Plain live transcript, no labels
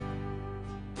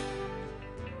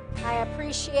I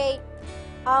appreciate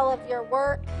all of your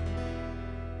work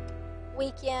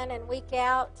week in and week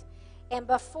out. And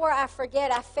before I forget,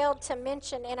 I failed to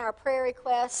mention in our prayer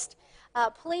request,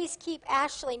 please keep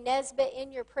Ashley Nesbitt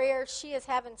in your prayers. She is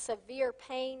having severe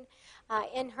pain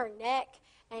in her neck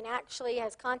and actually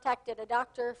has contacted a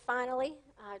doctor finally,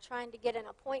 trying to get an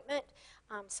appointment.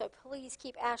 So please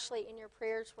keep Ashley in your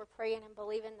prayers. We're praying and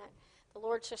believing that the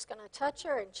Lord's just going to touch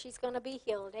her and she's going to be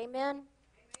healed. Amen?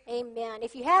 Amen.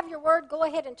 If you have your word, go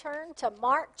ahead and turn to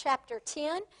Mark chapter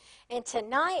 10. And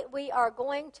tonight we are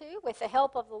going to, with the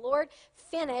help of the Lord,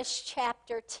 finish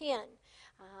chapter 10.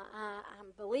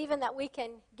 I'm believing that we can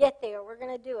get there. We're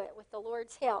going to do it with the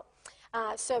Lord's help.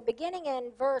 So beginning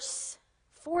in verse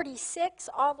 46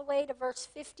 all the way to verse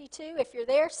 52. If you're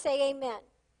there, say amen.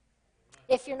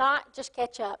 If you're not, just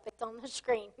catch up. It's on the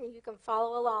screen. You can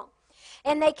follow along.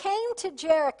 And they came to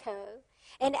Jericho.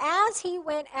 And as he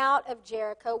went out of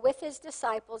Jericho with his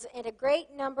disciples and a great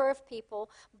number of people,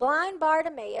 blind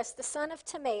Bartimaeus, the son of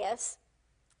Timaeus,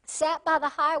 sat by the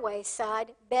highway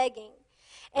side begging.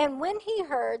 And when he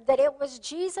heard that it was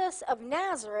Jesus of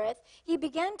Nazareth, he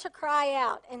began to cry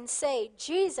out and say,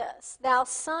 Jesus, thou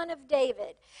son of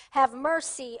David, have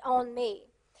mercy on me.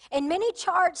 And many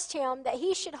charged him that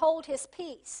he should hold his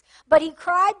peace. But he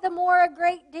cried the more a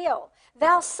great deal,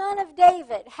 Thou son of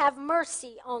David, have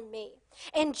mercy on me.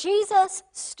 And Jesus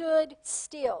stood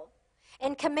still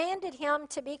and commanded him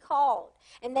to be called.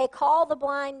 And they called the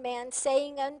blind man,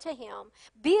 saying unto him,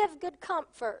 Be of good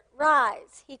comfort,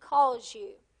 rise, he calls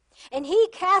you. And he,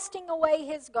 casting away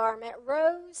his garment,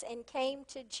 rose and came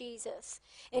to Jesus.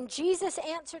 And Jesus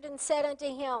answered and said unto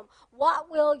him, What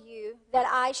will you that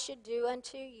I should do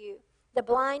unto you? The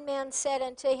blind man said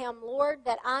unto him, Lord,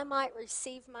 that I might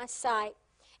receive my sight.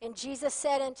 And Jesus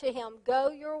said unto him, Go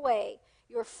your way,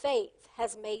 your faith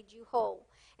has made you whole.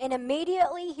 And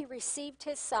immediately he received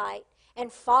his sight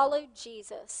and followed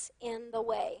Jesus in the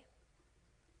way.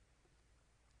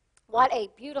 What a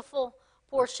beautiful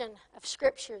portion of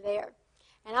Scripture there.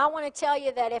 And I want to tell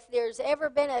you that if there's ever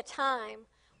been a time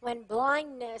when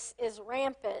blindness is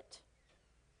rampant,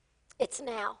 it's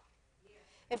now.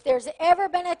 If there's ever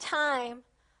been a time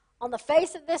on the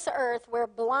face of this earth where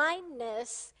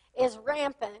blindness is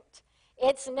rampant,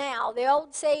 it's now. The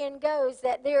old saying goes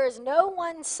that there is no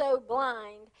one so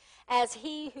blind as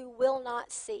he who will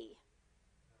not see.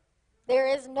 There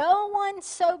is no one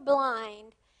so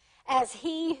blind as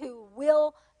he who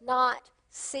will not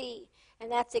see. And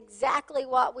that's exactly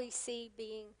what we see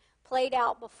being played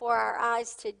out before our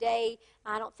eyes today.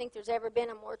 I don't think there's ever been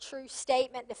a more true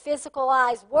statement. The physical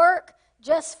eyes work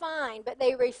just fine, but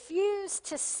they refuse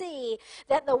to see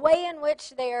that the way in which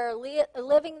they are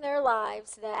living their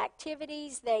lives, the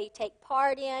activities they take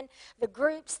part in, the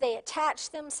groups they attach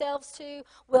themselves to,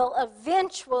 will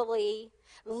eventually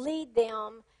lead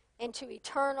them into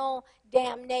eternal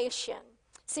damnation.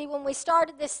 See, when we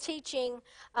started this teaching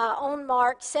on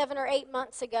Mark 7 or 8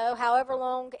 months ago, however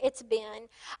long it's been,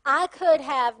 I could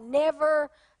have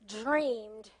never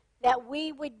dreamed that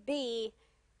we would be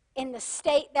in the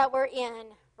state that we're in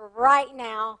right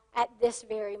now at this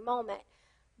very moment.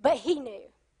 But he knew.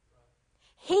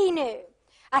 He knew.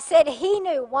 I said he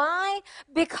knew. Why?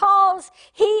 Because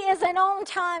he is an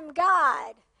on-time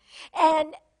God.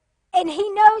 And he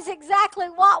knows exactly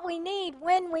what we need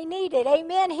when we need it.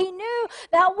 Amen. He knew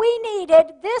that we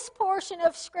needed this portion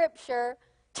of Scripture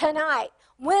tonight,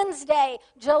 Wednesday,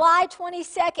 July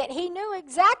 22nd. He knew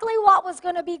exactly what was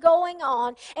going to be going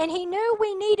on, and he knew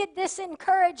we needed this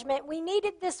encouragement. We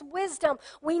needed this wisdom.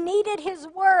 We needed his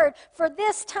word for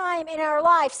this time in our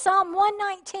life. Psalm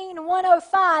 119,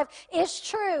 105 is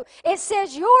true. It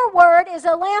says, Your word is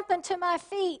a lamp unto my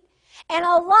feet and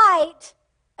a light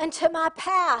unto my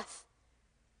path.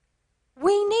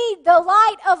 We need the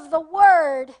light of the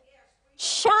word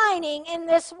shining in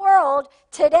this world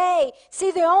today.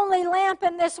 See, the only lamp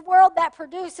in this world that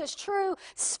produces true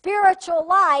spiritual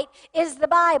light is the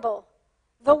Bible,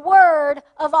 the Word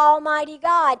of Almighty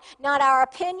God. Not our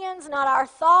opinions, not our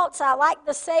thoughts. I like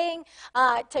the saying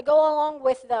to go along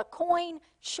with the coin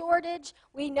shortage.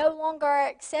 We no longer are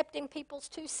accepting people's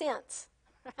 2 cents,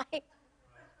 right?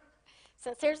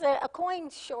 Since there's a coin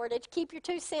shortage, keep your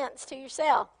 2 cents to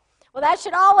yourself. Well, that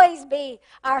should always be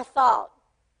our thought.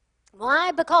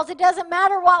 Why? Because it doesn't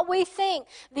matter what we think.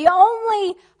 The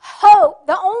only hope,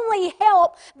 the only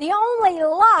help, the only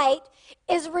light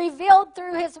is revealed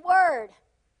through his word.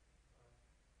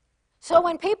 So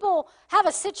when people have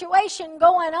a situation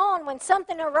going on, when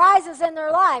something arises in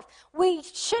their life, we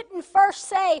shouldn't first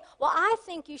say, well, I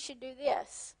think you should do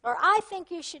this, or I think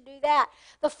you should do that.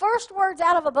 The first words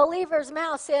out of a believer's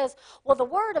mouth says, well, the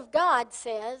Word of God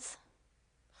says,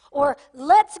 Or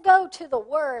let's go to the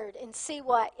Word and see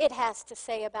what it has to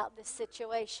say about this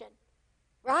situation.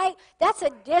 Right? That's a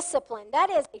discipline. That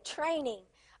is a training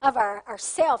of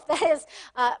ourself. That is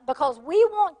because we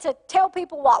want to tell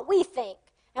people what we think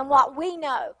and what we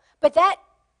know. But that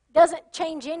doesn't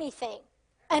change anything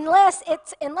unless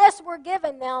we're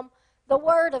giving them the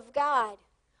Word of God.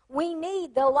 We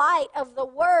need the light of the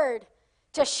Word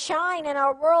to shine in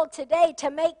our world today to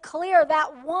make clear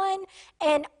that one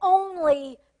and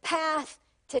only path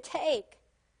to take.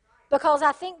 Because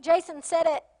I think Jason said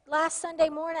it last Sunday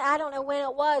morning, I don't know when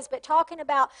it was, but talking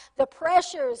about the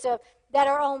pressures that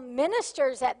are on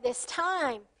ministers at this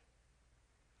time.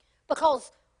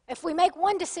 Because if we make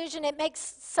one decision, it makes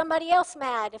somebody else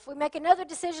mad. If we make another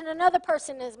decision, another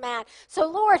person is mad. So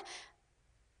Lord,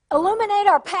 illuminate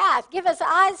our path. Give us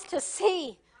eyes to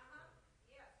see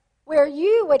where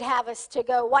you would have us to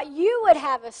go, what you would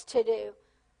have us to do.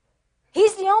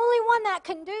 He's the only one that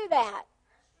can do that.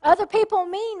 Other people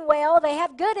mean well, they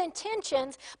have good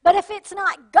intentions, but if it's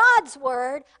not God's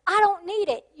word, I don't need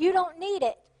it. You don't need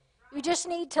it. You just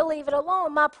need to leave it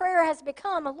alone. My prayer has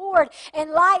become, Lord,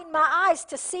 enlighten my eyes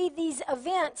to see these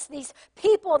events, these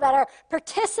people that are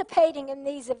participating in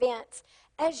these events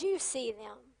as you see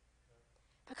them.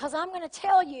 Because I'm going to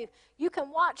tell you, you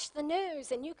can watch the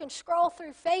news and you can scroll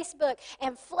through Facebook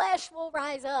and flesh will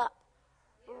rise up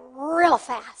real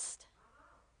fast.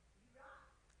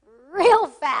 Real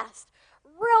fast,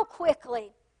 real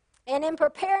quickly. And in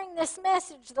preparing this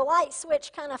message, the light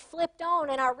switch kind of flipped on,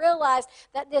 and I realized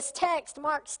that this text,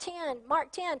 Mark 10,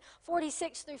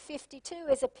 46 through 52,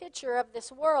 is a picture of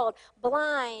this world,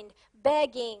 blind,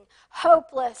 begging,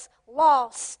 hopeless,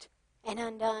 lost, and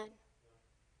undone.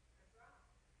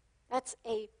 That's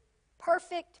a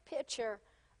perfect picture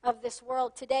of this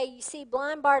world today. You see,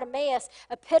 blind Bartimaeus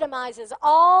epitomizes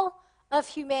all of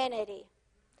humanity.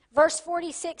 Verse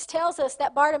 46 tells us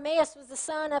that Bartimaeus was the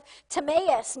son of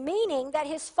Timaeus, meaning that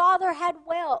his father had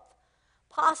wealth,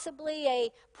 possibly a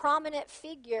prominent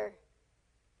figure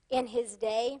in his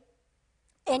day.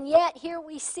 And yet here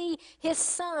we see his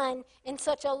son in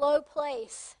such a low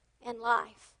place in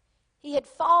life. He had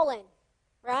fallen,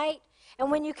 right?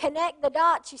 And when you connect the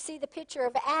dots, you see the picture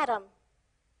of Adam.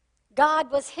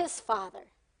 God was his father,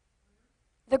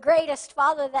 the greatest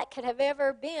father that could have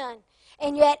ever been.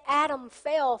 And yet Adam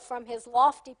fell from his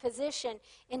lofty position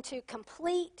into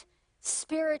complete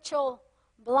spiritual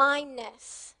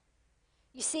blindness.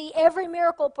 You see, every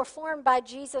miracle performed by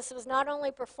Jesus was not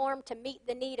only performed to meet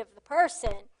the need of the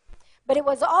person, but it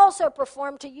was also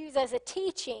performed to use as a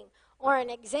teaching or an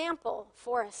example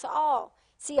for us all.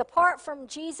 See, apart from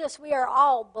Jesus, we are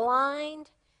all blind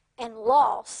and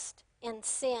lost in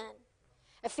sin.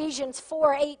 Ephesians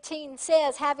 4:18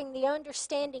 says, having the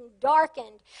understanding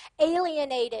darkened,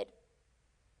 alienated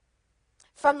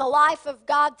from the life of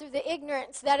God through the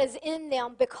ignorance that is in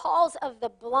them because of the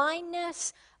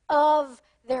blindness of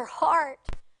their heart.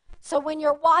 So when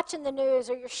you're watching the news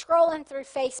or you're scrolling through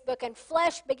Facebook and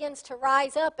flesh begins to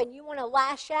rise up and you want to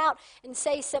lash out and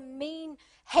say some mean,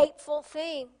 hateful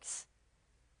things,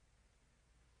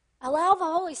 allow the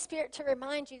Holy Spirit to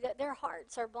remind you that their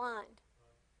hearts are blind.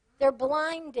 They're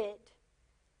blinded.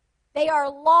 They are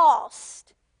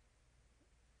lost.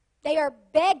 They are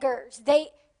beggars. They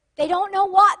don't know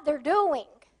what they're doing.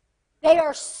 They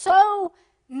are so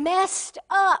messed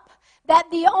up that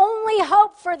the only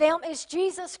hope for them is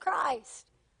Jesus Christ.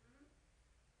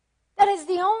 That is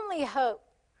the only hope.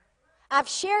 I've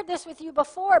shared this with you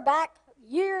before, back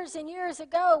years and years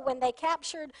ago when they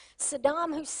captured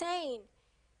Saddam Hussein.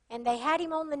 And they had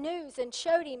him on the news and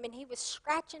showed him, and he was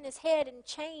scratching his head and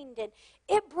chained. And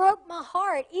it broke my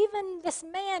heart. Even this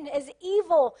man, as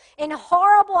evil and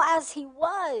horrible as he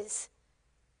was,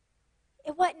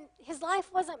 his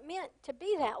life wasn't meant to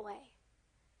be that way.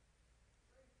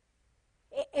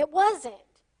 It wasn't.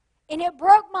 And it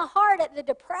broke my heart at the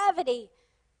depravity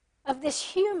of this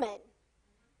human.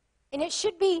 And it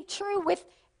should be true with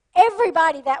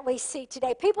everybody that we see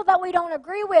today. People that we don't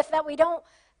agree with, that we don't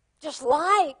just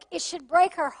like, it should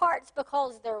break our hearts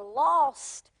because they're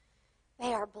lost.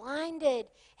 They are blinded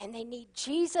and they need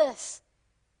Jesus.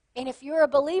 And if you're a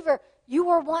believer, you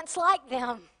were once like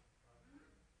them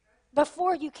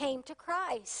before you came to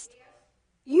Christ.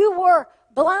 You were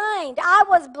blind. I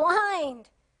was blind,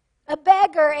 a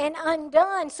beggar and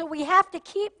undone. So we have to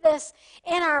keep this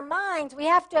in our minds. We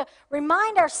have to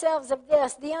remind ourselves of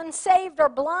this. The unsaved are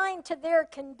blind to their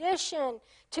condition,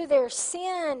 to their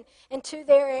sin, and to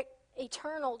their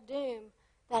eternal doom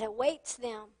that awaits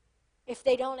them if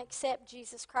they don't accept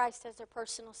Jesus Christ as their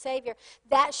personal Savior.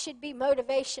 That should be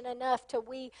motivation enough to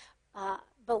we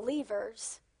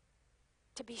believers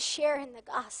to be sharing the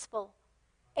gospel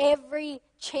every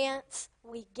chance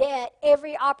we get,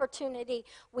 every opportunity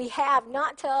we have,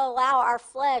 not to allow our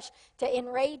flesh to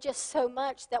enrage us so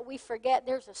much that we forget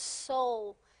there's a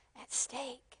soul at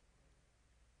stake.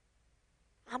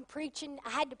 I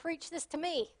had to preach this to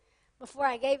me before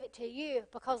I gave it to you,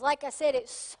 because like I said,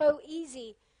 it's so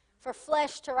easy for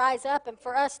flesh to rise up and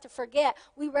for us to forget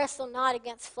we wrestle not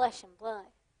against flesh and blood.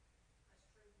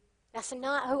 That's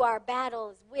not who our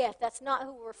battle is with. That's not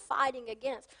who we're fighting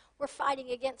against. We're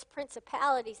fighting against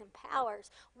principalities and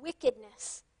powers,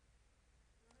 wickedness.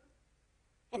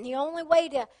 And the only way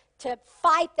to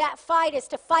fight that fight is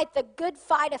to fight the good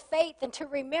fight of faith and to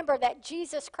remember that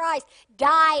Jesus Christ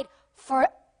died for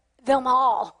them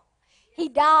all. He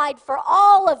died for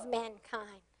all of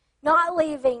mankind, not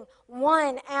leaving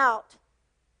one out.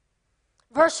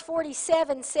 Verse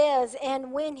 47 says,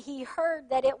 "And when he heard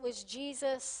that it was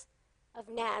Jesus of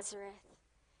Nazareth."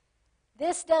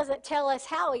 This doesn't tell us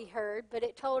how he heard, but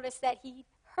it told us that he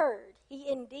heard. He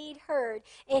indeed heard,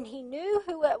 and he knew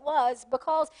who it was,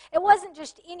 because it wasn't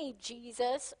just any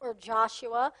Jesus or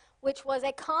Joshua, which was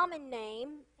a common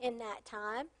name in that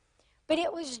time, but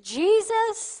it was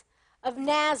Jesus of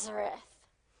Nazareth,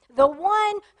 the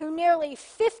one who nearly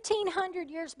 1,500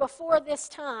 years before this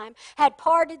time had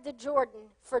parted the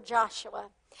Jordan for Joshua.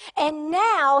 And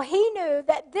now he knew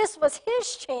that this was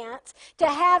his chance to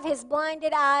have his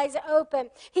blinded eyes open.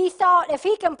 He thought, if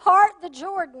he can part the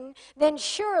Jordan, then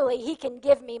surely he can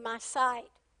give me my sight.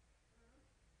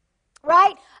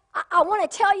 Right? I want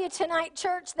to tell you tonight,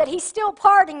 church, that he's still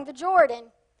parting the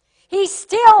Jordan. He's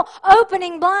still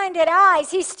opening blinded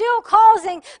eyes. He's still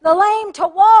causing the lame to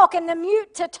walk and the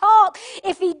mute to talk.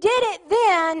 If he did it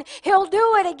then, he'll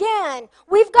do it again.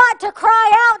 We've got to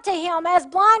cry out to him as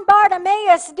blind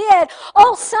Bartimaeus did,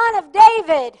 "O Son of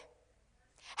David,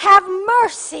 have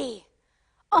mercy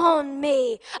on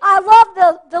me." I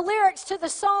love the lyrics to the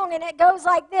song, and it goes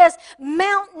like this: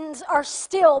 mountains are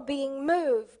still being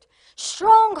moved.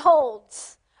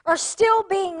 Strongholds are still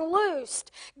being loosed.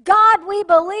 God, we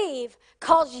believe,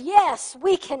 because yes,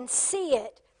 we can see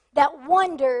it, that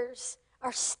wonders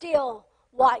are still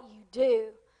what you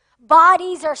do.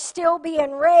 Bodies are still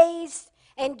being raised,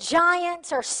 and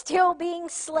giants are still being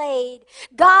slayed.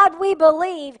 God, we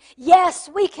believe, yes,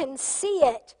 we can see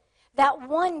it, that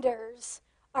wonders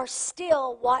are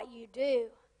still what you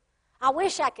do. I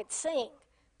wish I could sing,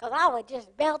 because I would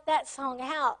just belt that song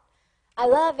out. I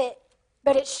love it.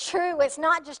 But it's true. It's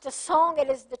not just a song. It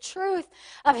is the truth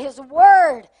of his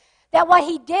word. That what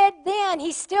he did then,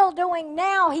 he's still doing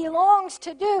now. He longs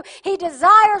to do. He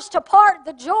desires to part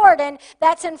the Jordan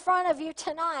that's in front of you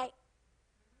tonight.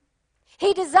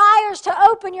 He desires to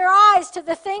open your eyes to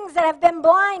the things that have been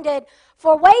blinded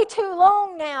for way too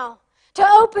long now.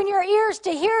 To open your ears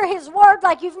to hear his word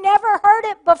like you've never heard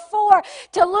it before.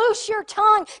 To loose your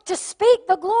tongue to speak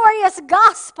the glorious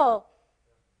gospel.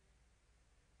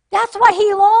 That's what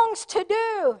he longs to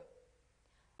do.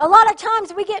 A lot of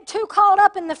times we get too caught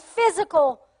up in the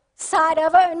physical side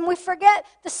of it and we forget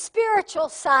the spiritual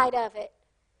side of it.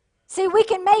 See, we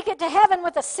can make it to heaven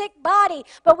with a sick body,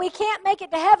 but we can't make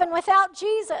it to heaven without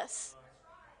Jesus.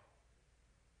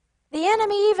 The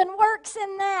enemy even works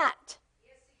in that.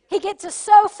 He gets us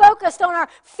so focused on our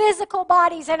physical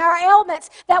bodies and our ailments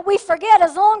that we forget,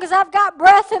 as long as I've got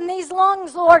breath in these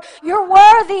lungs, Lord, you're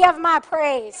worthy of my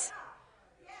praise.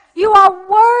 You are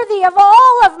worthy of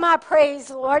all of my praise,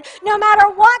 Lord. No matter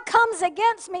what comes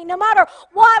against me, no matter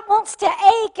what wants to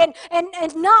ache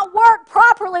and not work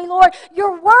properly, Lord,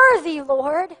 you're worthy,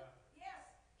 Lord.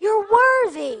 You're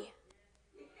worthy.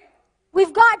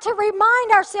 We've got to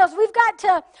remind ourselves, we've got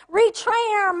to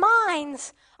retrain our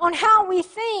minds on how we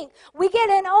think. We get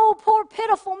an "oh, poor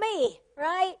pitiful me,"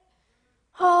 right?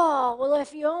 Oh, well,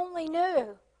 if you only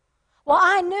knew. Well,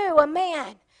 I knew a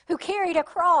man who carried a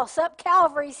cross up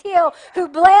Calvary's hill, who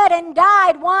bled and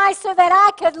died. Why? So that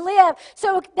I could live,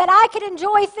 so that I could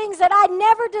enjoy things that I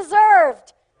never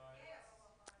deserved.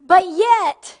 But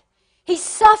yet, he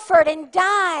suffered and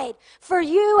died for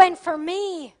you and for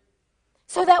me,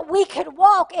 so that we could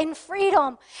walk in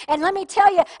freedom. And let me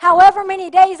tell you, however many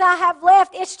days I have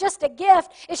left, it's just a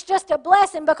gift. It's just a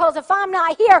blessing, because if I'm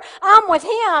not here, I'm with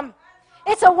him.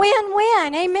 It's a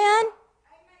win-win. Amen?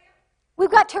 We've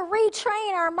got to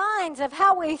retrain our minds of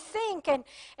how we think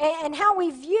and how we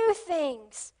view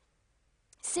things.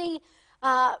 See,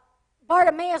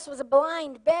 Bartimaeus was a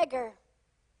blind beggar.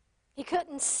 He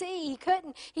couldn't see.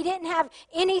 He didn't have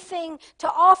anything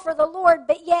to offer the Lord,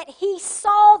 but yet he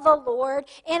saw the Lord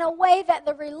in a way that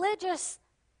the religious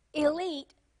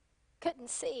elite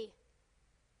couldn't see.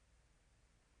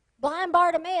 Blind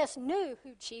Bartimaeus knew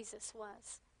who Jesus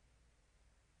was.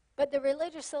 But the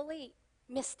religious elite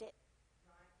missed it.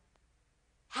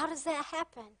 How does that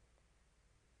happen?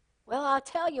 Well, I'll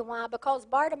tell you why. Because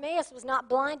Bartimaeus was not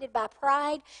blinded by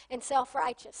pride and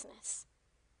self-righteousness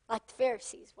like the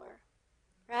Pharisees were.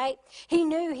 Right? He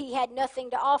knew he had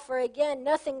nothing to offer, again,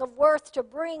 nothing of worth to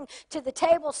bring to the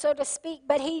table, so to speak,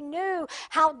 but he knew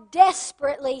how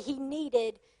desperately he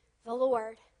needed the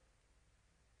Lord.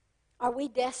 Are we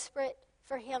desperate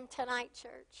for him tonight,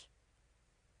 church?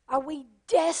 Are we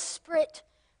desperate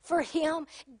for him?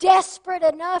 Desperate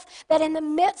enough that in the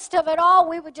midst of it all,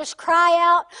 we would just cry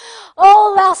out,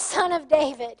 "Oh, thou Son of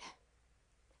David,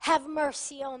 have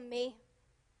mercy on me.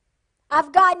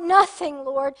 I've got nothing,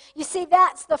 Lord." You see,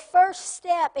 that's the first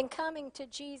step in coming to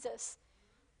Jesus.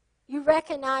 You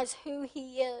recognize who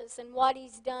he is and what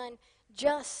he's done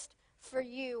just for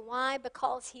you. Why?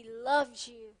 Because he loves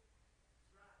you.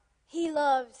 He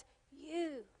loves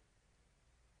you.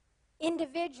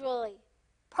 Individually,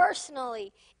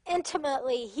 personally,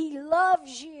 intimately, he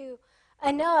loves you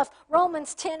enough.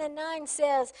 Romans 10:9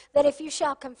 says that if you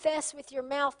shall confess with your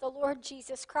mouth the Lord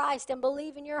Jesus Christ and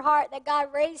believe in your heart that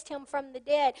God raised him from the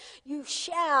dead, you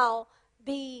shall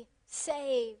be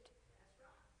saved.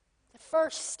 The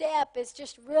first step is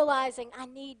just realizing, I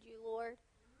need you, Lord.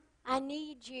 I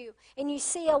need you. And you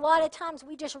see, a lot of times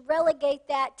we just relegate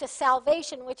that to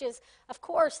salvation, which is, of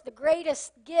course, the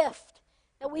greatest gift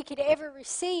that we could ever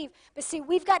receive. But see,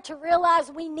 we've got to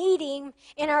realize we need him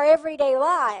in our everyday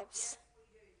lives.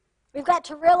 We've got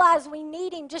to realize we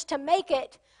need him just to make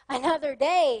it another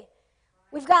day.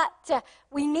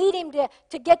 We need him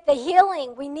to get the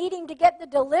healing. We need him to get the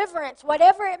deliverance,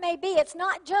 whatever it may be. It's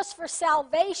not just for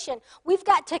salvation. We've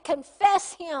got to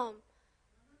confess him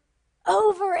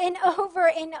over and over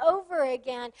and over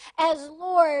again as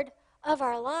Lord of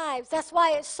our lives. That's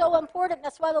why it's so important.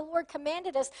 That's why the Lord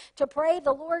commanded us to pray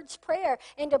the Lord's Prayer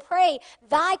and to pray,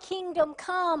 "Thy kingdom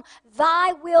come,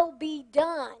 thy will be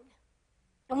done."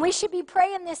 And we should be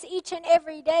praying this each and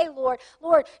every day, Lord.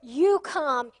 Lord, you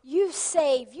come, you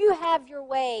save, you have your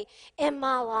way in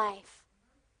my life.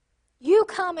 You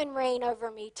come and reign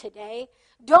over me today.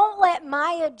 Don't let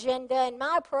my agenda and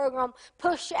my program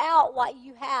push out what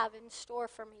you have in store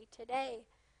for me today.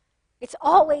 It's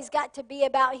always got to be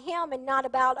about him and not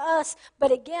about us.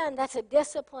 But again, that's a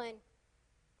discipline.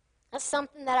 That's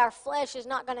something that our flesh is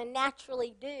not going to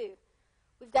naturally do.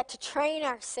 We've got to train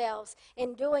ourselves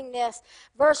in doing this.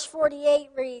 Verse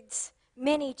 48 reads,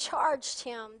 "Many charged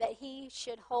him that he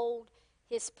should hold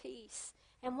his peace."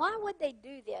 And why would they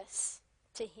do this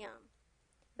to him?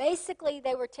 Basically,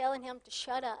 they were telling him to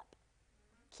shut up.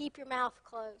 Keep your mouth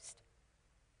closed.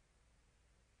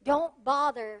 Don't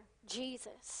bother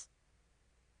Jesus.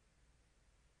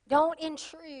 Don't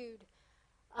intrude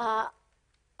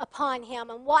upon him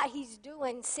and what he's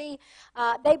doing. See,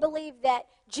 they believed that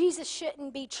Jesus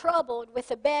shouldn't be troubled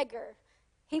with a beggar.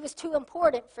 He was too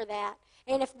important for that.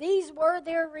 And if these were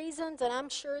their reasons, and I'm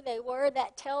sure they were,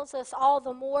 that tells us all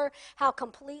the more how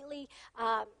completely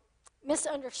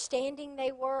misunderstanding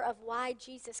they were of why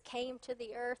Jesus came to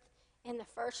the earth in the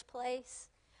first place.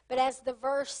 But as the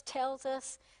verse tells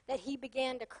us, that he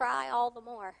began to cry all the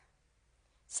more.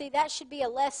 See, that should be a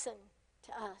lesson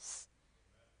to us.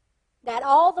 That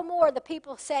all the more the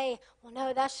people say, "Well,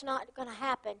 no, that's not going to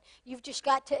happen. You've just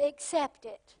got to accept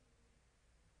it.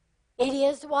 It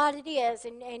is what it is,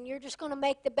 and you're just going to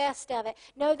make the best of it."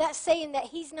 No, that's saying that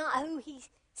he's not who he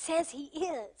says he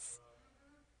is.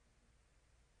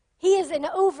 He is an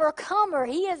overcomer.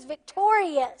 He is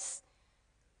victorious.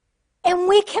 And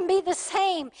we can be the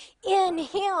same in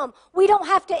him. We don't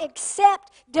have to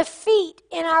accept defeat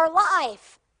in our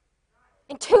life.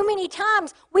 And too many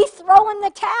times we throw in the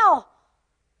towel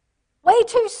way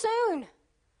too soon.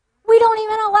 We don't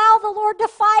even allow the Lord to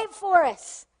fight for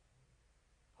us.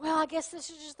 Well, I guess this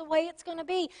is just the way it's going to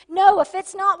be. No, if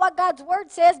it's not what God's word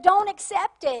says, don't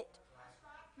accept it.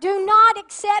 Do not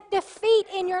accept defeat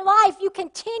in your life. You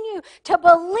continue to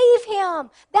believe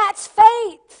him. That's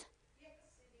faith.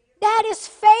 That is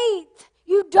faith.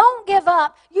 You don't give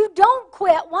up. You don't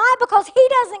quit. Why? Because he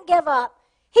doesn't give up.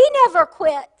 He never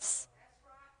quits.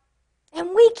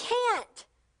 And we can't.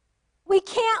 We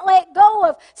can't let go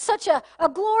of such a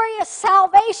glorious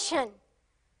salvation.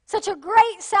 Such a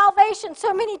great salvation.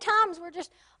 So many times we're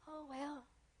just, oh, well.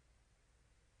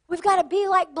 We've got to be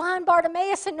like blind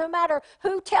Bartimaeus, and no matter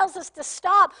who tells us to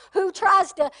stop, who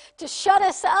tries to shut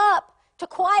us up, to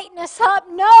quieten us up,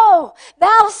 no,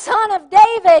 thou Son of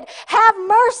David, have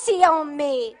mercy on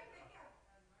me.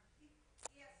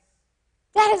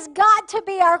 That has got to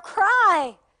be our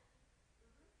cry.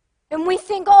 And we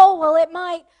think, oh, well, it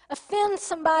might offend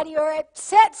somebody or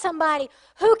upset somebody.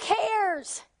 Who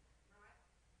cares?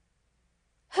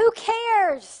 Who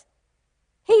cares?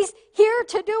 He's here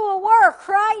to do a work,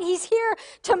 right? He's here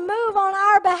to move on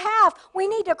our behalf. We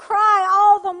need to cry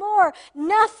all the more.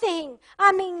 Nothing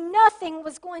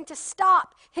was going to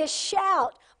stop his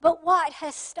shout. But what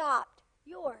has stopped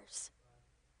yours?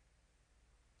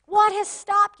 What has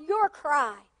stopped your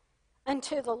cry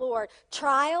unto the Lord?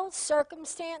 Trials,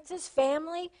 circumstances,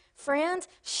 family, friends.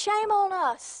 Shame on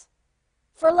us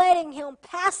for letting him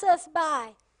pass us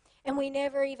by and we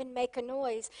never even make a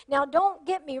noise. Now, don't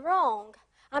get me wrong.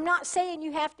 I'm not saying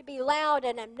you have to be loud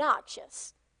and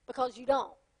obnoxious, because you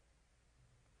don't.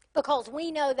 Because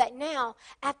we know that now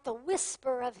at the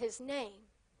whisper of his name,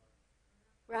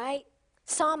 right?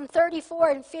 Psalm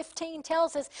 34:15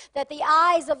 tells us that the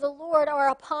eyes of the Lord are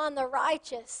upon the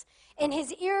righteous, and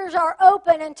his ears are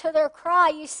open unto their cry.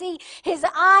 You see, his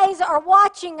eyes are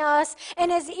watching us, and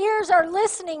his ears are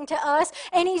listening to us,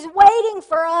 and he's waiting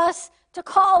for us to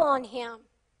call on him.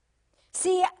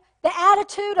 See, the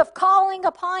attitude of calling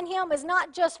upon him is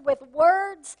not just with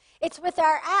words, it's with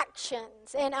our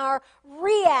actions and our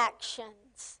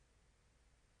reactions.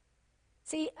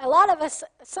 See, a lot of us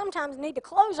sometimes need to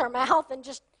close our mouth and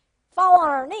just fall on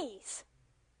our knees.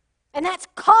 And that's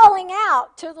calling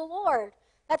out to the Lord.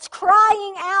 That's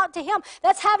crying out to him.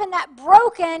 That's having that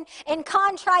broken and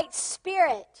contrite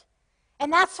spirit.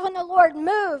 And that's when the Lord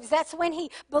moves. That's when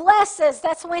he blesses.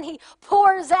 That's when he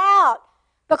pours out.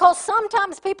 Because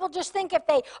sometimes people just think if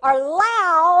they are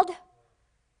loud,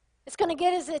 it's going to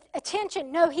get his attention.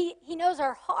 No, he knows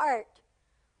our heart.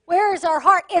 Where is our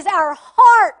heart? Is our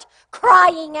heart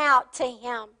crying out to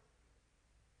him?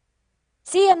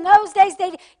 See, in those days,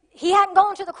 he hadn't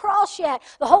gone to the cross yet.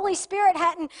 The Holy Spirit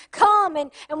hadn't come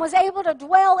and was able to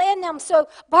dwell in them. So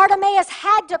Bartimaeus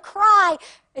had to cry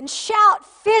and shout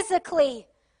physically.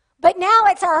 But now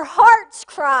it's our heart's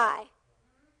cry.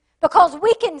 Because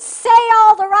we can say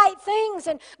all the right things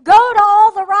and go to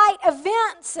all the right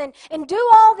events and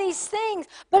do all these things.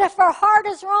 But if our heart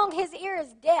is wrong, his ear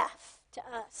is deaf to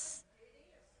us.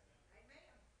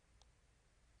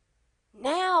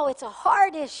 Now it's a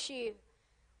heart issue.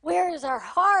 Where is our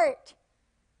heart?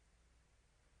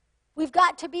 We've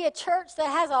got to be a church that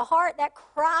has a heart that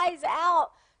cries out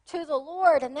to the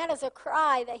Lord. And that is a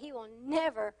cry that he will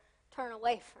never turn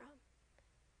away from.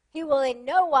 He will in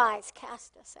no wise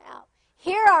cast us out.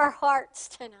 Hear our hearts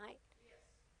tonight.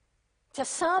 To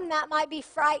some that might be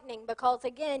frightening because,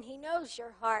 again, he knows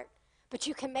your heart. But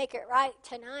you can make it right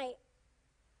tonight.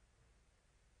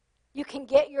 You can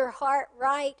get your heart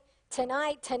right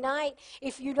tonight.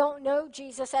 If you don't know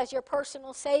Jesus as your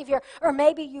personal Savior, or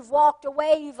maybe you've walked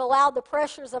away, you've allowed the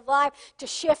pressures of life to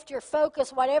shift your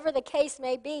focus, whatever the case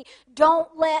may be,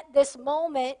 don't let this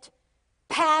moment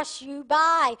pass you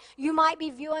by. You might be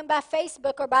viewing by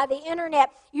Facebook or by the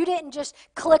internet. You didn't just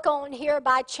click on here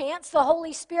by chance. The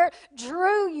Holy Spirit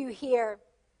drew you here.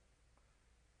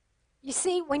 You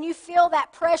see, when you feel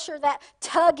that pressure, that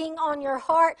tugging on your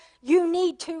heart, you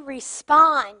need to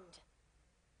respond.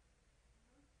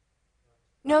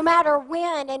 No matter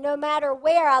when and no matter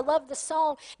where. I love the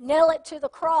song, Nail It to the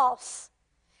Cross.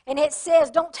 And it says,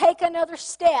 don't take another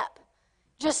step.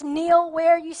 Just kneel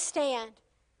where you stand.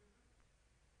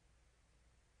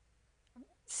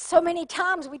 So many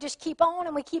times we just keep on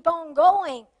and we keep on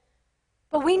going.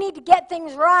 But we need to get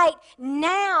things right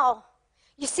now.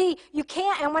 You see, you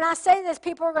can't, and when I say this,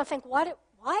 people are going to think, what?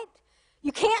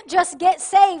 You can't just get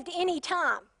saved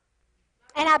anytime.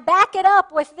 And I back it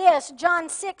up with this. John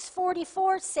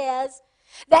 6:44 says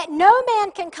that no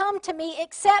man can come to me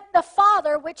except the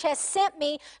Father which has sent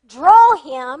me draw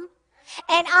him,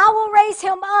 and I will raise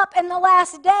him up in the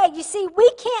last day. You see, we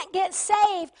can't get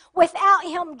saved without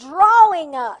him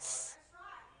drawing us.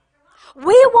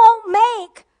 We won't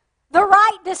make the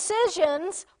right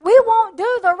decisions. We won't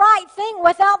do the right thing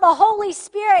without the Holy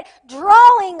Spirit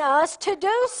drawing us to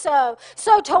do so.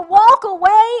 So to walk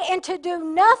away and to do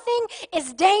nothing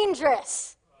is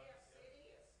dangerous.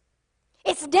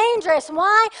 It's dangerous.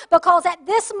 Why? Because at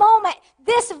this moment,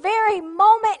 this very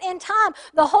moment in time,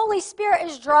 the Holy Spirit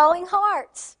is drawing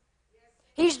hearts.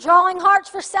 He's drawing hearts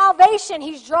for salvation.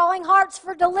 He's drawing hearts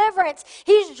for deliverance.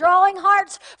 He's drawing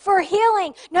hearts for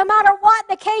healing. No matter what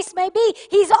the case may be,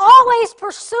 he's always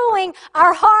pursuing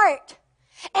our heart.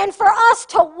 And for us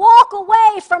to walk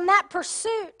away from that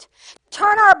pursuit,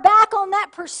 turn our back on that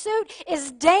pursuit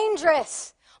is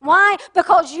dangerous. Why?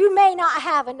 Because you may not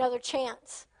have another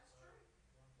chance.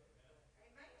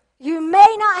 You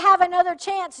may not have another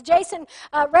chance. Jason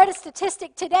read a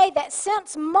statistic today that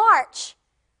since March,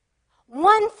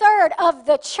 1/3 of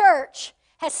the church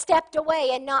has stepped away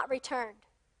and not returned.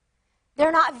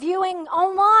 They're not viewing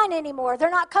online anymore. They're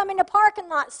not coming to parking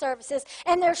lot services.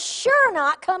 And they're sure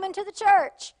not coming to the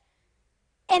church.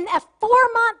 In a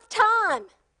 4-month time,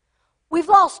 we've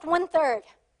lost 1/3.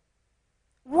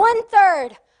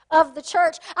 1/3 of the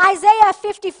church. Isaiah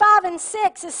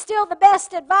 55:6 is still the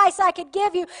best advice I could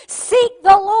give you. Seek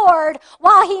the Lord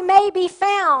while he may be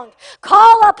found.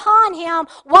 Call upon him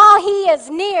while he is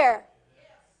near.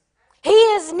 He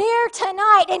is near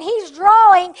tonight, and he's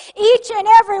drawing each and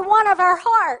every one of our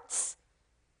hearts.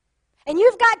 And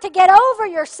you've got to get over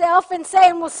yourself and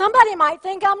saying, well, somebody might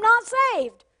think I'm not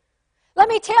saved. Let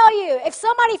me tell you, if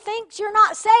somebody thinks you're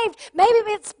not saved, maybe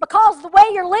it's because of the way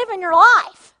you're living your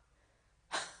life.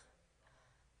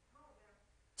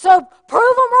 So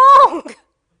prove them wrong.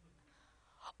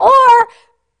 Or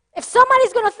if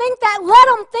somebody's going to think that, let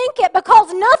them think it,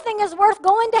 because nothing is worth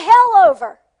going to hell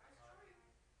over.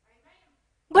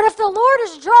 But if the Lord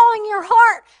is drawing your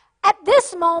heart at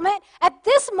this moment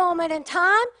in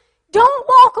time, don't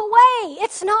walk away.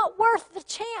 It's not worth the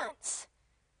chance.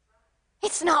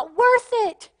 It's not worth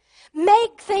it.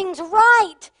 Make things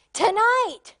right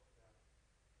tonight.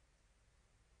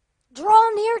 Draw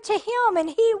near to him, and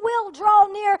he will draw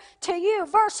near to you.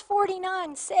 Verse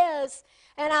 49 says,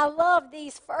 and I love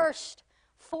these first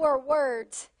 4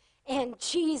 words, and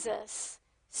Jesus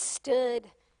stood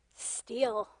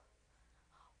still.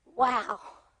 Wow.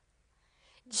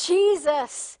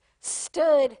 Jesus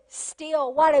stood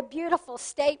still. What a beautiful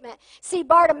statement. See,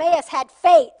 Bartimaeus had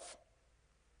faith.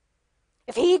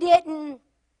 If he didn't,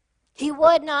 he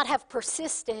would not have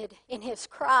persisted in his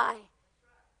cry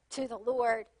to the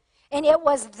Lord. And it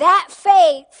was that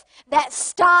faith that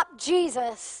stopped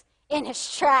Jesus in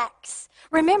his tracks.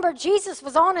 Remember, Jesus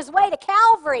was on his way to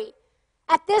Calvary.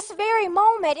 At this very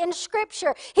moment in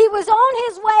Scripture, he was on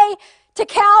his way to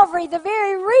Calvary, the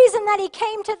very reason that he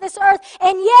came to this earth,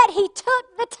 and yet he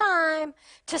took the time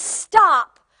to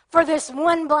stop for this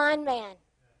one blind man.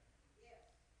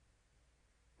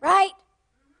 Right?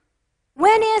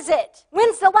 When is it?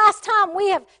 When's the last time we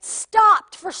have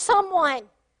stopped for someone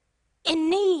in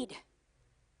need?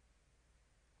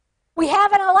 We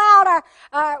haven't allowed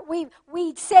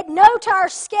we said no to our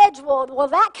schedule. Well,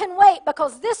 that can wait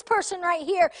because this person right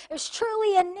here is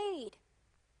truly in need.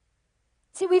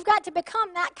 See, we've got to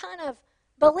become that kind of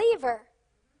believer.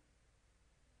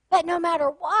 That no matter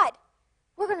what,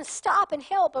 we're going to stop and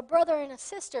help a brother and a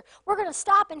sister. We're going to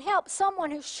stop and help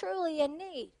someone who's truly in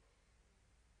need.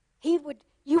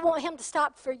 You want him to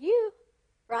stop for you,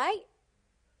 right?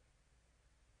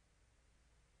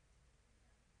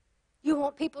 You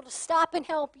want people to stop and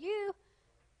help you.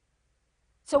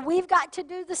 So we've got to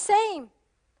do the same.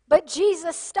 But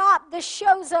Jesus stopped. This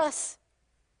shows us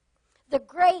the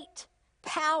great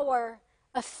power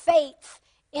of faith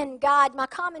in God. My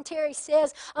commentary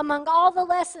says, among all the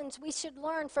lessons we should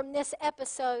learn from this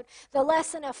episode, the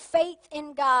lesson of faith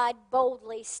in God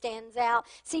boldly stands out.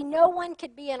 See, no one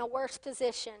could be in a worse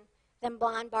position than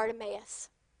blind Bartimaeus.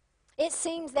 It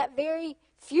seems that very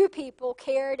few people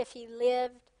cared if he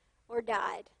lived or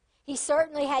died. He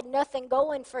certainly had nothing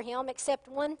going for him except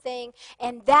one thing,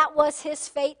 and that was his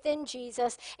faith in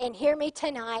Jesus. And hear me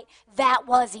tonight, that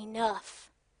was enough.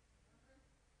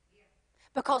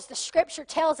 Because the Scripture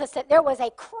tells us that there was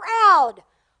a crowd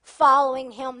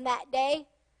following him that day.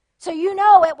 So you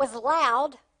know it was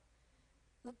loud.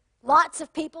 Lots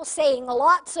of people saying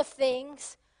lots of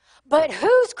things. But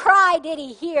whose cry did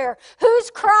he hear?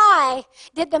 Whose cry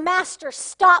did the Master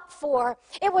stop for?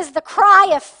 It was the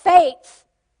cry of faith.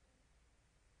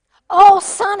 Oh,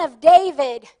 Son of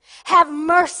David, have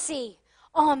mercy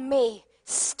on me.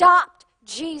 Stopped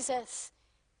Jesus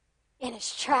in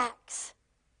his tracks.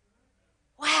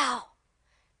 Wow,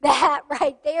 that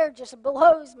right there just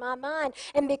blows my mind.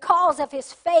 And because of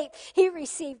his faith, he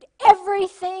received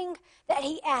everything that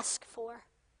he asked for.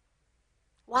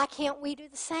 Why can't we do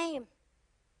the same?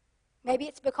 Maybe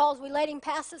it's because we let him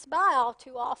pass us by all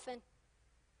too often.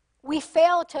 We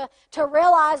fail to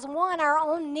realize, one, our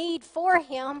own need for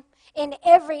him in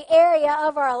every area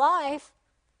of our life,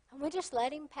 and we just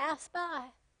let him pass by.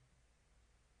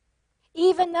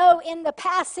 Even though in the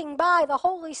passing by, the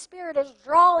Holy Spirit is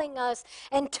drawing us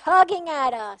and tugging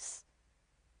at us.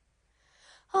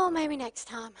 Oh, maybe next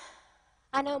time.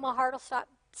 I know my heart will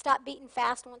stop beating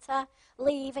fast once I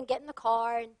leave and get in the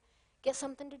car and get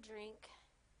something to drink.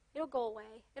 It'll go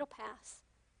away. It'll pass.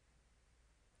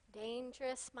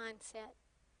 Dangerous mindset.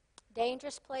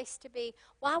 Dangerous place to be.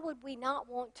 Why would we not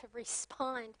want to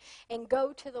respond and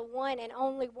go to the one and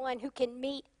only one who can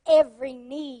meet every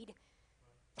need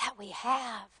that we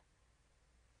have?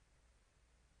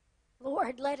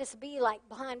 Lord, let us be like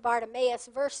blind Bartimaeus.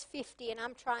 Verse 50, and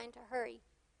I'm trying to hurry.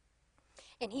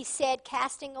 And he said,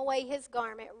 casting away his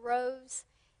garment, rose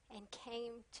and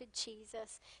came to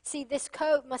Jesus. See, this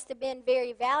coat must have been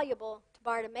very valuable to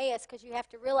Bartimaeus, because you have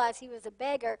to realize he was a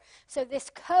beggar. So this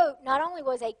coat not only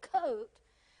was a coat,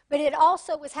 but it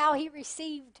also was how he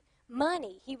received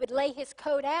money. He would lay his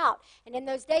coat out, and in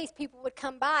those days people would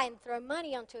come by and throw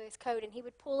money onto his coat, and he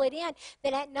would pull it in.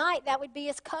 Then at night, that would be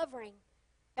his covering.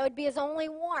 That would be his only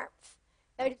warmth.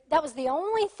 That was the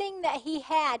only thing that he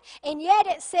had. And yet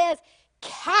it says,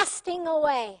 casting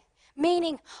away.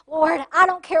 Meaning, Lord, I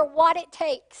don't care what it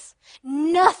takes.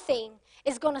 Nothing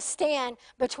is going to stand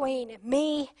between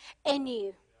me and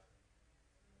you.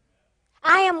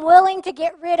 I am willing to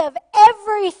get rid of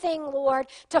everything, Lord,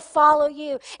 to follow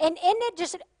you. And isn't it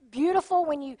just beautiful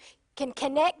when you can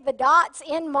connect the dots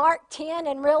in Mark 10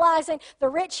 and realizing the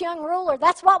rich young ruler,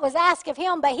 that's what was asked of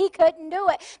him, but he couldn't do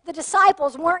it. The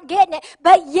disciples weren't getting it.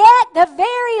 But yet, the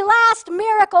very last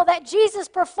miracle that Jesus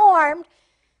performed,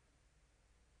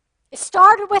 it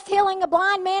started with healing a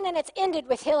blind man, and it's ended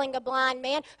with healing a blind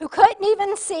man who couldn't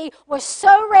even see, was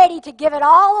so ready to give it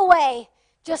all away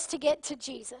just to get to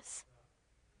Jesus.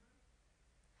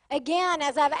 Again,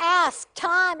 as I've asked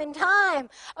time and time,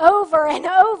 over and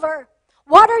over,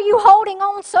 what are you holding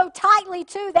on so tightly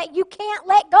to that you can't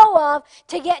let go of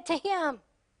to get to him?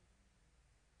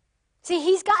 See,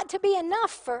 he's got to be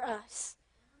enough for us.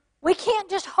 We can't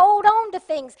just hold on to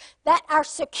things that our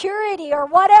security or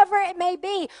whatever it may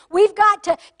be. We've got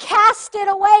to cast it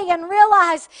away and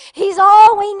realize he's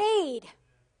all we need.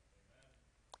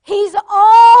 He's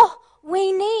all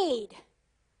we need.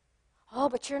 Oh,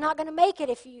 but you're not going to make it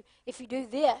if you do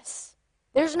this.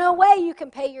 There's no way you can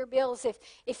pay your bills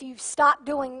if you stop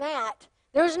doing that.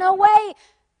 There's no way.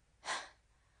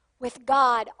 With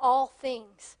God, all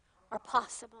things are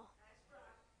possible.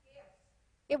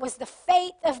 It was the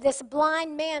faith of this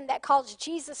blind man that caused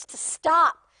Jesus to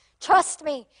stop. Trust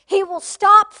me, he will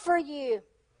stop for you.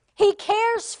 He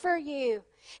cares for you.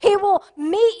 He will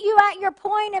meet you at your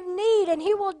point of need, and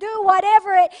he will do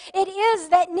whatever it is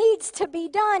that needs to be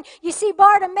done. You see,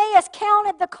 Bartimaeus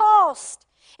counted the cost,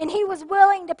 and he was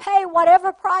willing to pay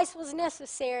whatever price was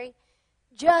necessary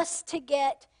just to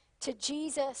get to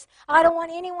Jesus. I don't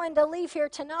want anyone to leave here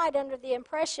tonight under the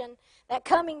impression that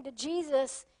coming to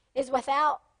Jesus is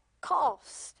without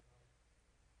cost.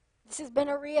 This has been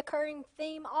a reoccurring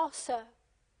theme also.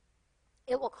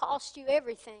 It will cost you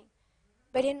everything,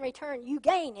 but in return, you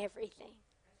gain everything.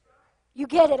 You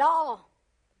get it all.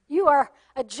 You are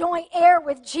a joint heir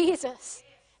with Jesus,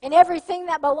 and everything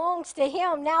that belongs to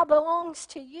him now belongs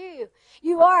to you.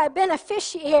 You are a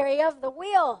beneficiary of the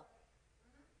will.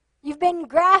 You've been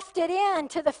grafted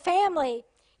into the family.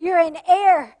 You're an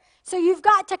heir. So you've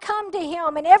got to come to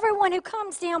him, and everyone who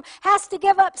comes to him has to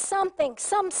give up something,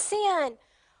 some sin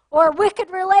or a wicked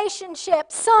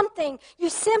relationship, something. You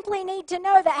simply need to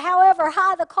know that however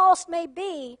high the cost may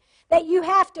be, that you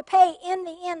have to pay, in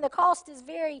the end, the cost is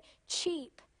very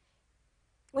cheap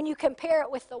when you compare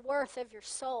it with the worth of your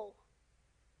soul.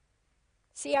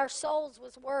 See, our souls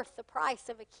was worth the price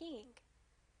of a king.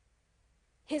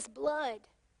 His blood.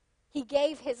 He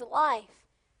gave his life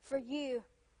for you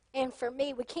and for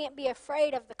me. We can't be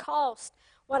afraid of the cost.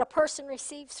 What a person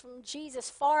receives from Jesus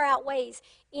far outweighs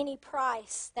any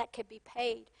price that could be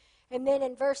paid. And then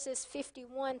in verses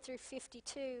 51 through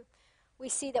 52, we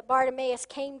see that Bartimaeus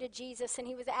came to Jesus and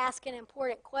he was asked an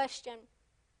important question.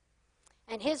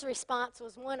 And his response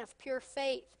was one of pure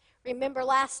faith. Remember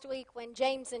last week when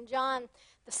James and John,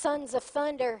 the sons of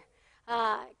thunder,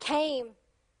 came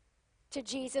to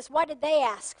Jesus, what did they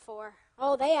ask for?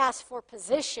 Oh, they asked for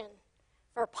position,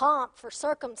 for pomp, for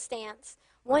circumstance.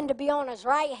 One to be on his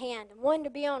right hand and one to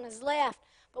be on his left.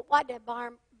 But what did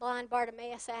blind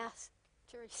Bartimaeus ask?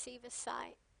 To receive his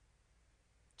sight.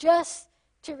 Just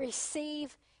to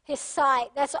receive his sight.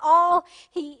 That's all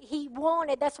he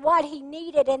wanted. That's what he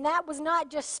needed. And that was not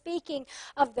just speaking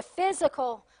of the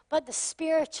physical, but the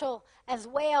spiritual as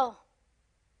well.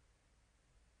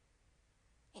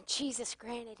 And Jesus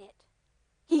granted it.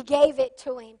 He gave it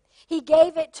to him. He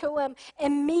gave it to him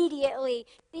immediately.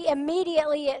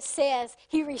 Immediately it says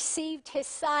he received his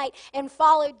sight and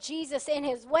followed Jesus in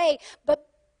his way. But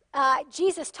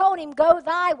Jesus told him, go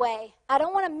thy way. I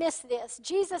don't want to miss this.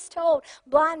 Jesus told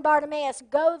blind Bartimaeus,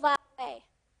 go thy way.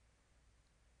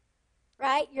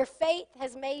 Right? Your faith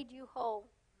has made you whole.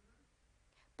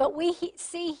 But we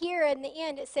see here in the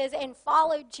end it says, and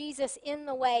followed Jesus in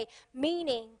the way,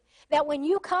 meaning that when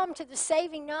you come to the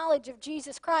saving knowledge of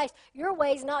Jesus Christ, your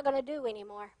way's not going to do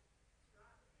anymore.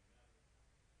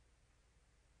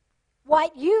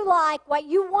 What you like, what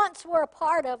you once were a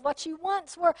part of, what you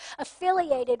once were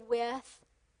affiliated with,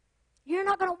 You're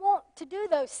not going to want to do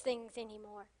those things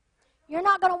anymore. You're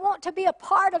not going to want to be a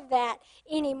part of that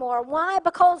anymore. Why?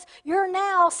 Because you're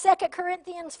now, 2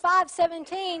 Corinthians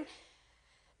 5:17,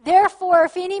 therefore,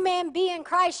 if any man be in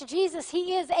Christ Jesus,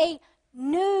 he is a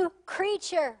new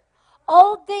creature.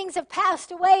 Old things have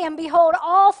passed away, and behold,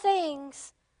 all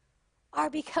things are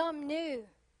become new.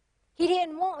 He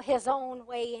didn't want his own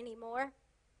way anymore.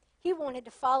 He wanted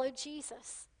to follow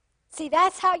Jesus. See,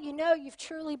 that's how you know you've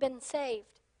truly been saved.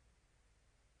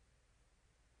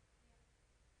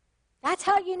 That's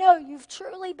how you know you've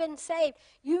truly been saved.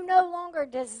 You no longer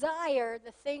desire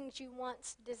the things you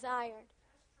once desired.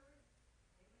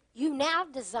 You now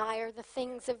desire the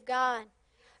things of God,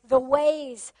 the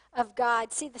ways of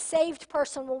God. See, the saved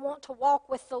person will want to walk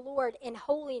with the Lord in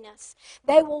holiness.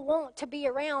 They will want to be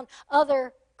around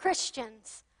other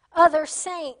Christians, other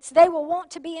saints. They will want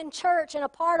to be in church and a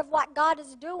part of what God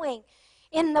is doing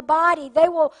in the body.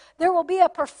 There will be a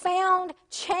profound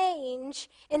change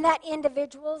in that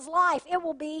individual's life. It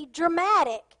will be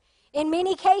dramatic. In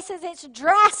many cases, it's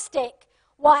drastic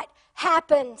what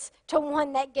happens to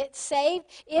one that gets saved.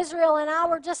 Israel and I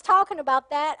were just talking about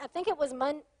that. I think it was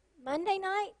Monday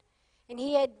night. And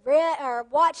he had read or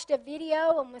watched a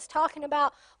video and was talking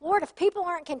about, Lord, if people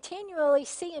aren't continually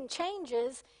seeing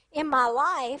changes in my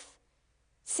life,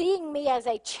 seeing me as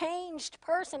a changed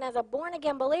person, as a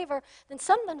born-again believer, then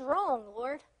something's wrong,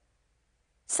 Lord.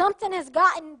 Something has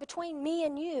gotten between me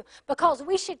and you, because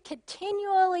we should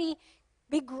continually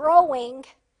be growing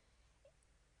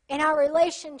in our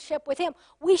relationship with him.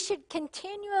 We should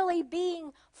continually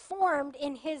being formed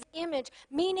in his image,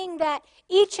 meaning that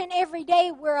each and every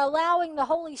day we're allowing the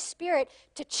Holy Spirit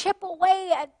to chip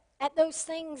away at those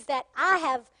things that I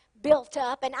have built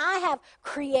up and I have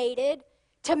created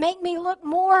to make me look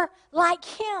more like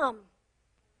him.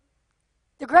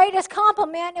 The greatest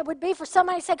compliment it would be for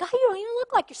somebody to say, God, you don't even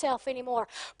look like yourself anymore.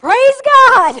 Praise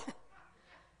God!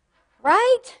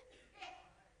 Right?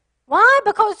 Why?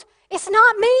 Because it's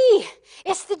not me.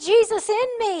 It's the Jesus in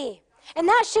me. And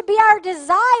that should be our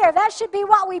desire. That should be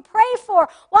what we pray for,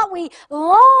 what we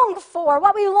long for.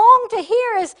 What we long to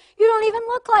hear is, you don't even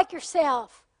look like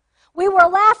yourself. We were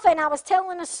laughing. I was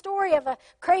telling a story of a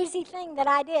crazy thing that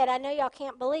I did. I know y'all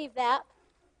can't believe that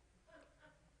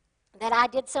I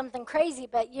did something crazy.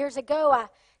 But years ago, I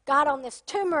got on this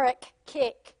turmeric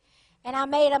kick. And I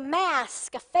made a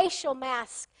mask, a facial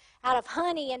mask, out of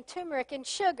honey and turmeric and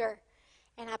sugar.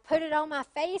 And I put it on my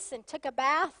face and took a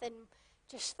bath and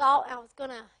just thought it was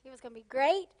gonna be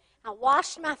great. I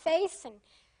washed my face and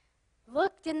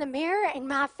looked in the mirror, and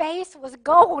my face was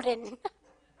golden.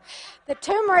 The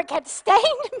turmeric had stained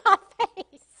my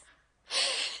face.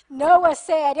 Noah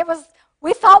said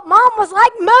we thought Mom was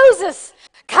like Moses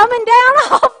coming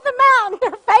down off the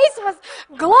mountain. Her face was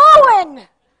glowing,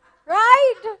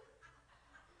 right?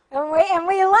 And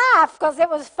we laughed because it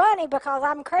was funny, because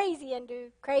I'm crazy and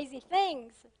do crazy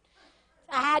things.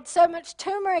 I had so much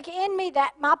turmeric in me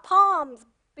that my palms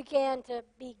began to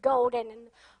be golden and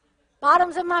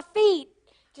bottoms of my feet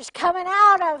just coming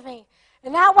out of me.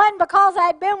 And that wasn't because I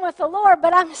had been with the Lord,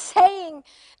 but I'm saying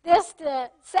this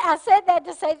I said that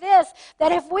to say this,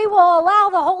 that if we will allow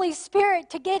the Holy Spirit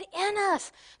to get in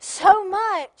us so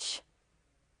much,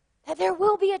 that there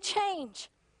will be a change.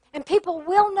 And people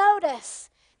will notice.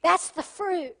 That's the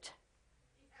fruit.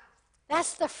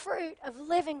 That's the fruit of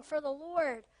living for the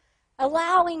Lord.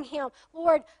 Allowing him,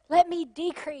 Lord, let me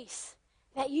decrease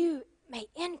that you may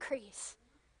increase.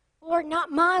 Lord,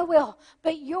 not my will,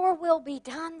 but your will be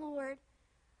done, Lord.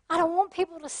 I don't want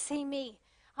people to see me.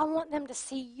 I want them to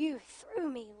see you through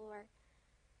me, Lord.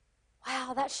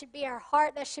 Wow, that should be our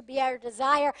heart. That should be our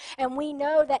desire. And we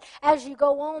know that as you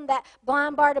go on, that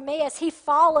blind Bartimaeus, he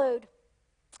followed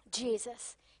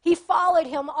Jesus. He followed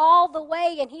him all the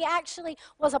way, and he actually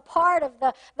was a part of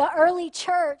the early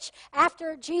church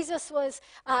after Jesus was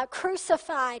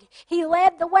crucified. He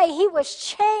led the way. He was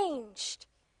changed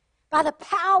by the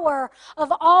power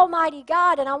of Almighty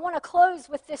God. And I want to close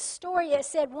with this story. It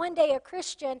said one day a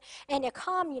Christian and a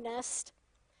communist,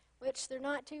 which they're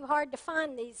not too hard to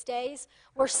find these days,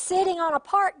 were sitting on a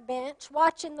park bench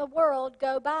watching the world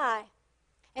go by.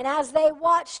 And as they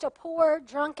watched a poor,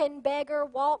 drunken beggar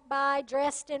walk by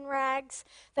dressed in rags,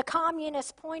 the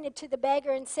communist pointed to the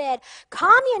beggar and said,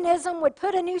 "Communism would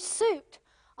put a new suit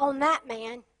on that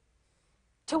man."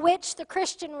 To which the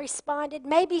Christian responded,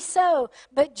 "Maybe so,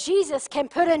 but Jesus can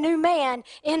put a new man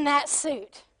in that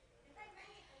suit."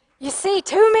 You see,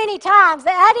 too many times,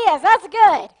 that's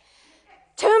good.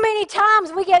 Too many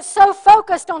times we get so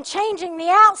focused on changing the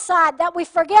outside that we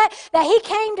forget that he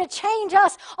came to change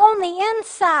us on the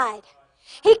inside.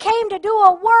 He came to do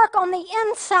a work on the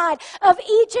inside of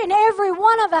each and every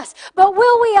one of us. But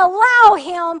will we allow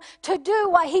Him to do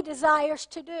what He desires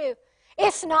to do?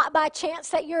 It's not by chance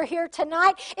that you're here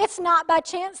tonight. It's not by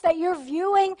chance that you're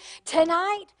viewing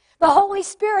tonight. The Holy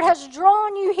Spirit has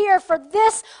drawn you here for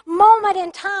this moment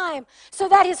in time so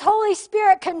that His Holy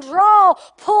Spirit can draw,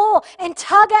 pull, and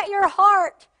tug at your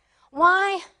heart.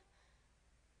 Why?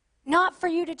 Not for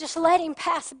you to just let Him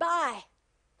pass by,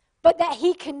 but that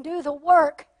He can do the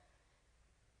work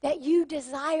that you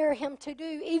desire Him to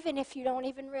do, even if you don't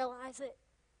even realize it.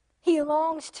 He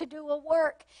longs to do a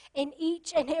work in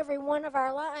each and every one of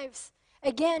our lives.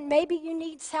 Again, maybe you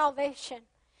need salvation.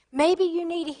 Maybe you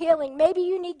need healing. Maybe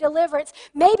you need deliverance.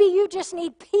 Maybe you just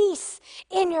need peace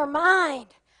in your mind.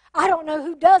 I don't know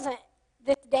who doesn't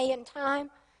this day and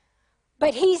time,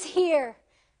 but He's here.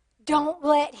 Don't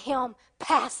let Him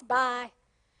pass by.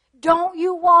 Don't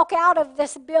you walk out of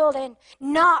this building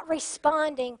not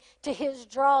responding to His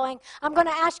drawing. I'm going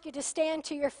to ask you to stand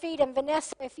to your feet, and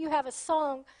Vanessa, if you have a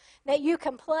song that you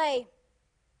can play,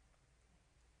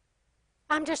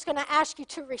 I'm just going to ask you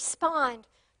to respond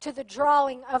to the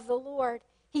drawing of the Lord.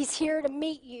 He's here to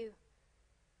meet you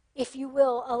if you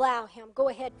will allow Him. Go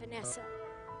ahead, Vanessa.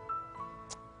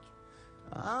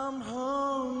 I'm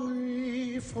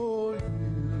hungry for you.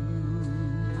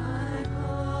 I'm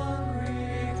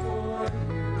hungry for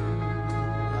you.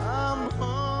 I'm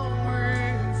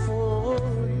hungry for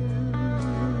you.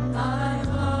 I'm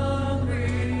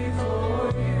hungry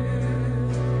for you.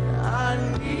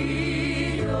 I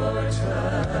need your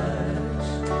touch.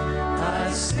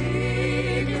 I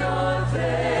seek your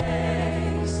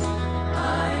face.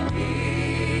 I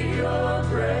need your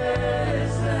presence.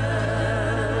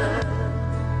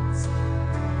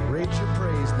 Raise your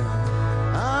praise now.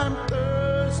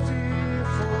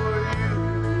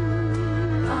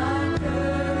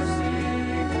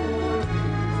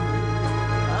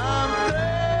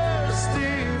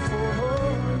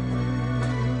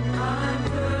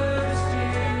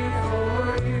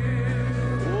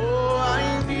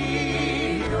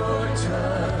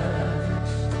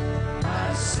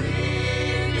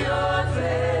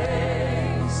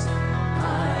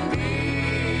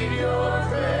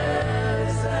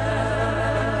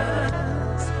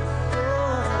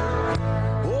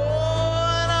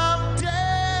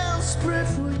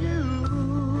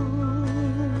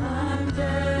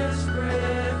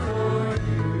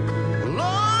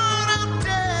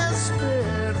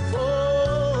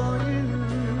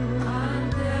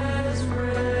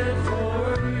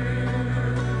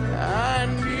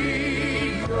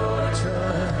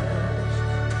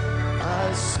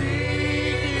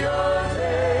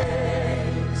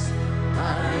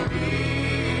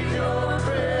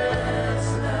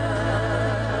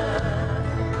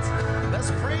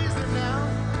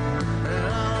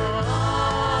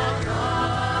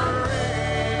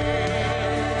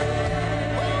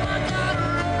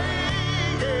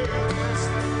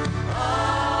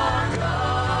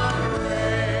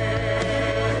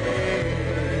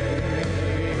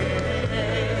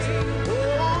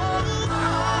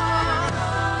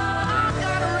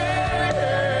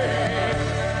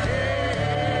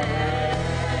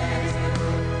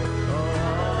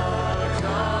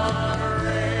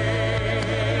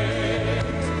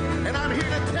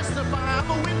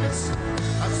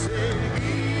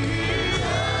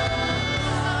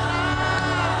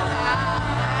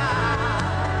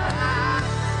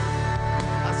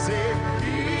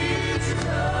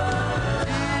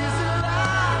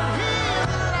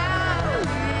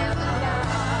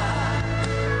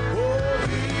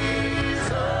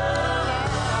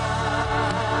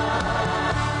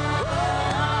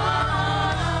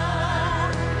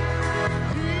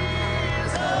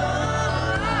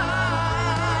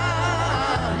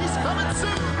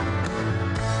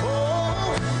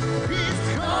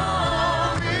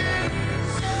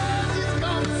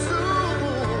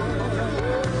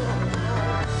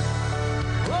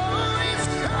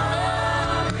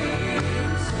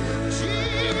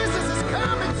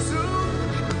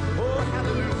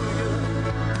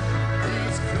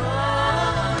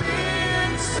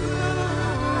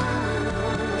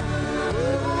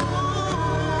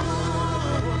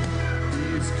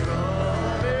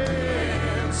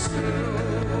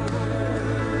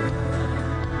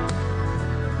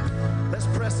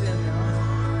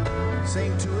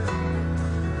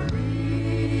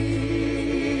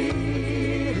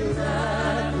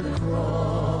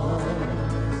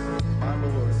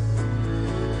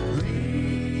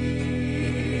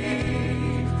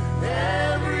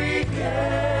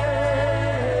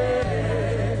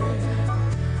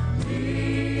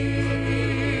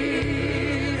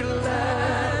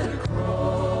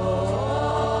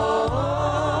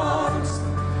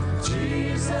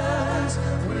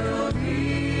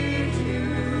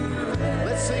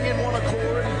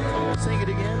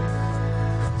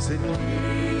 Say, kneel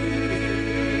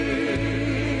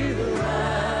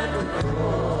at the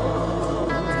cross.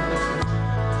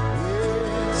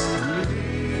 Yes, leave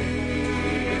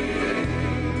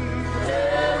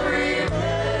every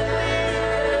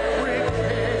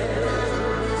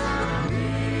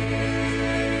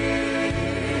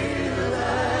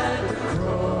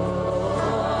cross.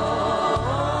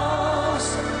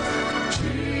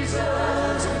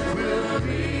 Jesus will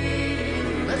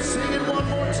be. Let's sing it one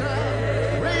more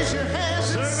time. Raise your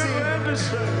hands and sing.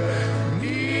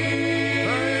 Kneel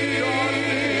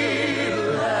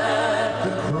at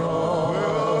the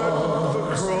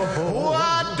cross.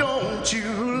 Why don't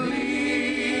you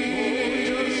leave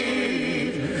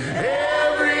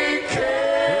every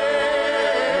care?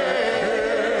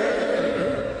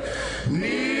 Kneel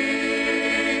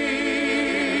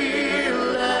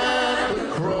at the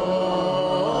cross.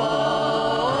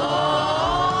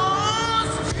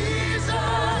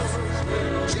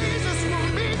 Jesus will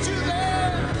meet you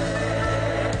there.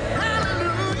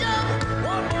 Hallelujah.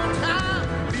 One more time.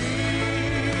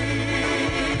 Kneel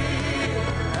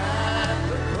at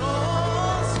the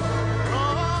cross.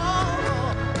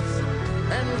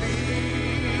 And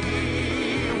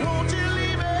leave. Won't you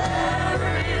leave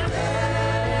every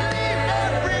care?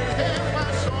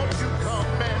 Why don't you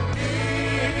come and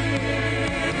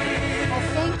Oh,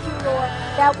 thank you, Lord,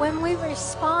 that when we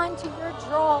respond to your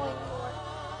drawing, Lord,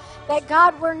 that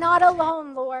God, we're not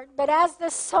alone, Lord. But as the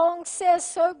song says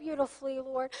so beautifully,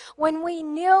 Lord, when we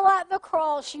kneel at the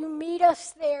cross, you meet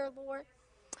us there, Lord.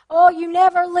 Oh, you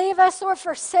never leave us or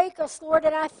forsake us, Lord.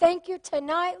 And I thank you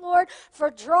tonight, Lord, for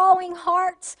drawing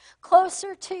hearts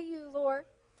closer to you, Lord.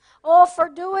 Oh, for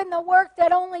doing the work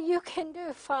that only you can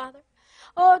do, Father.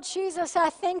 Oh, Jesus, I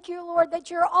thank you, Lord,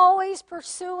 that you're always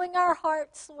pursuing our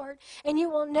hearts, Lord, and you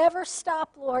will never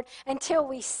stop, Lord, until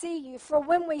we see you. For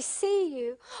when we see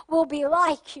you, we'll be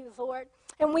like you, Lord.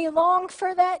 And we long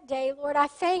for that day, Lord. I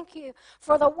thank you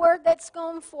for the word that's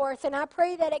gone forth, and I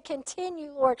pray that it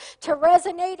continue, Lord, to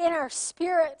resonate in our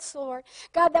spirits, Lord.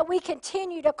 God, that we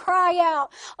continue to cry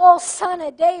out, oh, Son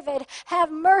of David,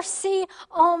 have mercy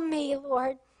on me,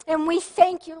 Lord. And we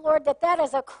thank you, Lord, that that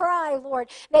is a cry,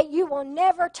 Lord, that you will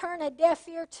never turn a deaf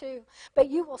ear to, but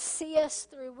you will see us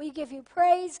through. We give you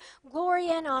praise,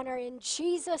 glory, and honor in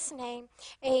Jesus' name.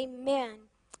 Amen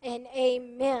and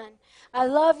amen. I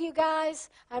love you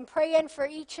guys. I'm praying for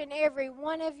each and every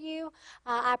one of you.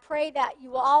 I pray that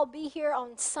you will all be here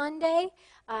on Sunday.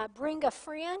 Bring a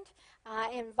friend.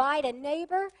 Invite a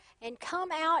neighbor and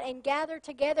come out and gather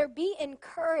together. Be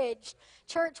encouraged.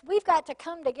 Church, we've got to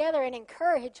come together and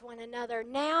encourage one another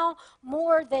now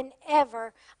more than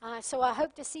ever. So I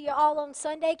hope to see you all on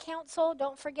Sunday. Council,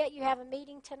 don't forget you have a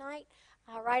meeting tonight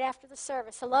right after the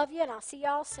service. I love you, and I'll see you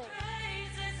all soon.